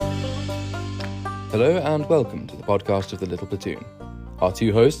Hello and welcome to the podcast of the Little Platoon. Our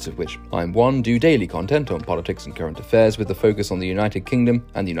two hosts, of which I'm one, do daily content on politics and current affairs with a focus on the United Kingdom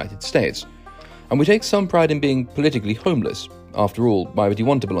and the United States. And we take some pride in being politically homeless. After all, why would you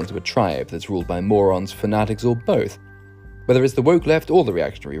want to belong to a tribe that's ruled by morons, fanatics, or both? Whether it's the woke left or the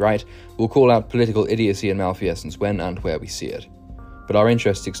reactionary right, we'll call out political idiocy and malfeasance when and where we see it. But our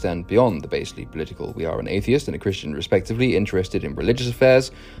interests extend beyond the basely political. We are an atheist and a Christian, respectively, interested in religious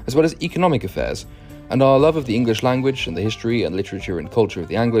affairs as well as economic affairs, and our love of the English language and the history and literature and culture of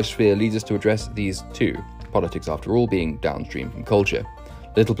the Anglosphere leads us to address these too, politics after all being downstream from culture.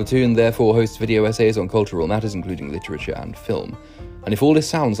 Little Platoon therefore hosts video essays on cultural matters including literature and film. And if all this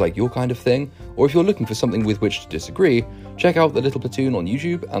sounds like your kind of thing, or if you're looking for something with which to disagree, check out The Little Platoon on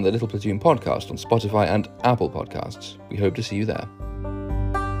YouTube and The Little Platoon podcast on Spotify and Apple Podcasts. We hope to see you there.